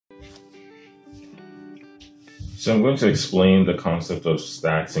So I'm going to explain the concept of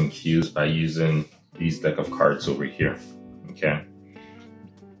stacks and queues by using these deck of cards over here, okay?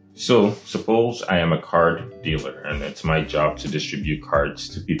 So suppose I am a card dealer and it's my job to distribute cards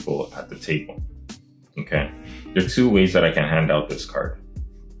to people at the table, okay? There are two ways that I can hand out this card.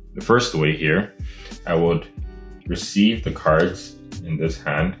 The first way here, I would receive the cards in this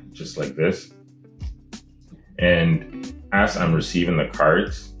hand, just like this. And as I'm receiving the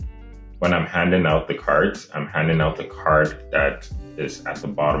cards, when I'm handing out the cards, I'm handing out the card that is at the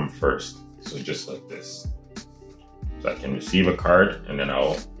bottom first. So just like this. So I can receive a card and then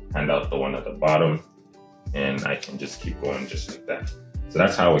I'll hand out the one at the bottom and I can just keep going just like that. So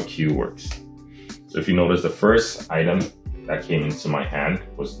that's how a queue works. So if you notice, the first item that came into my hand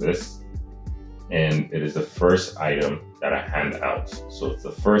was this, and it is the first item that I hand out. So it's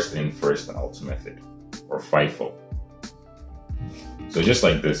the first in, first out method, or FIFO. So just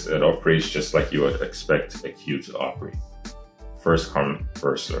like this, it operates just like you would expect a queue to operate. First come,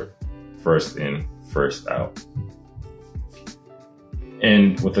 first serve. First in, first out.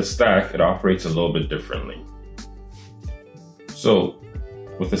 And with a stack, it operates a little bit differently. So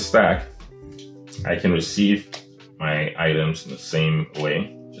with a stack, I can receive my items in the same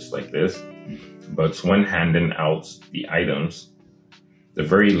way, just like this. But when handing out the items, the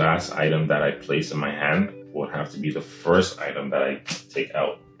very last item that I place in my hand will have to be the first item that I take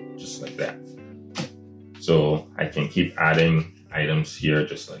out, just like that. So I can keep adding items here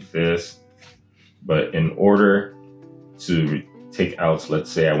just like this. But in order to take out, let's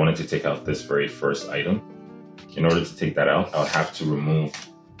say I wanted to take out this very first item. In order to take that out, I'll have to remove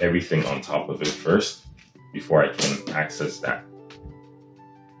everything on top of it first before I can access that.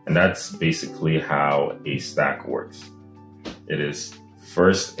 And that's basically how a stack works. It is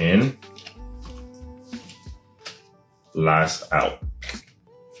first in, last out.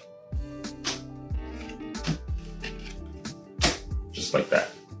 Just like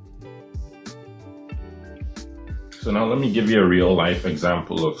that. So now let me give you a real life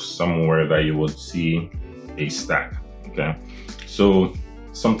example of somewhere that you would see a stack, okay? So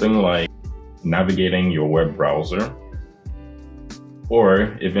something like navigating your web browser,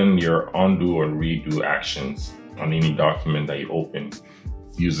 or even your undo or redo actions on any document that you open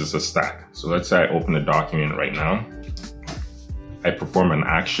uses a stack. So let's say I open a document right now. I perform an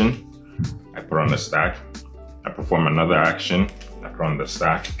action, I put on the stack. I perform another action, I put on the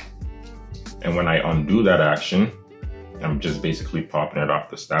stack. And when I undo that action, I'm just basically popping it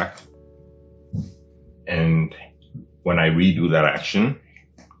off the stack. And when I redo that action,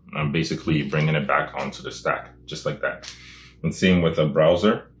 I'm basically bringing it back onto the stack, just like that. And same with a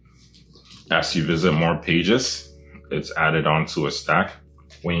browser. As you visit more pages, it's added onto a stack.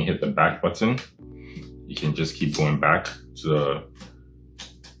 When you hit the back button, you can just keep going back to the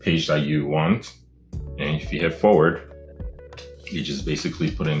page that you want. And if you hit forward, you just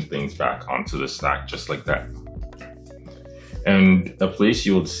basically putting things back onto the stack, just like that. And a place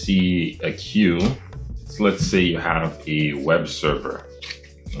you would see a queue, so let's say you have a web server,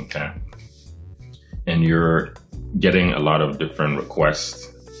 okay? And you're getting a lot of different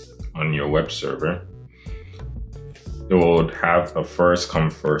requests on your web server. It would have a first come,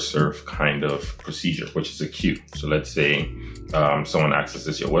 first serve kind of procedure, which is a queue. So let's say someone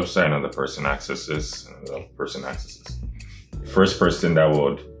accesses your website, another person accesses, another person accesses. The first person that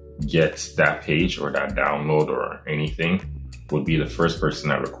would get that page or that download or anything would be the first person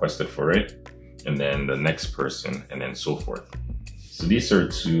that requested for it, and then the next person, and then so forth. So these are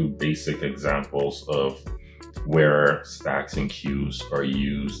two basic examples of where stacks and queues are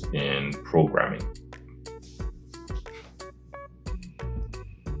used in programming.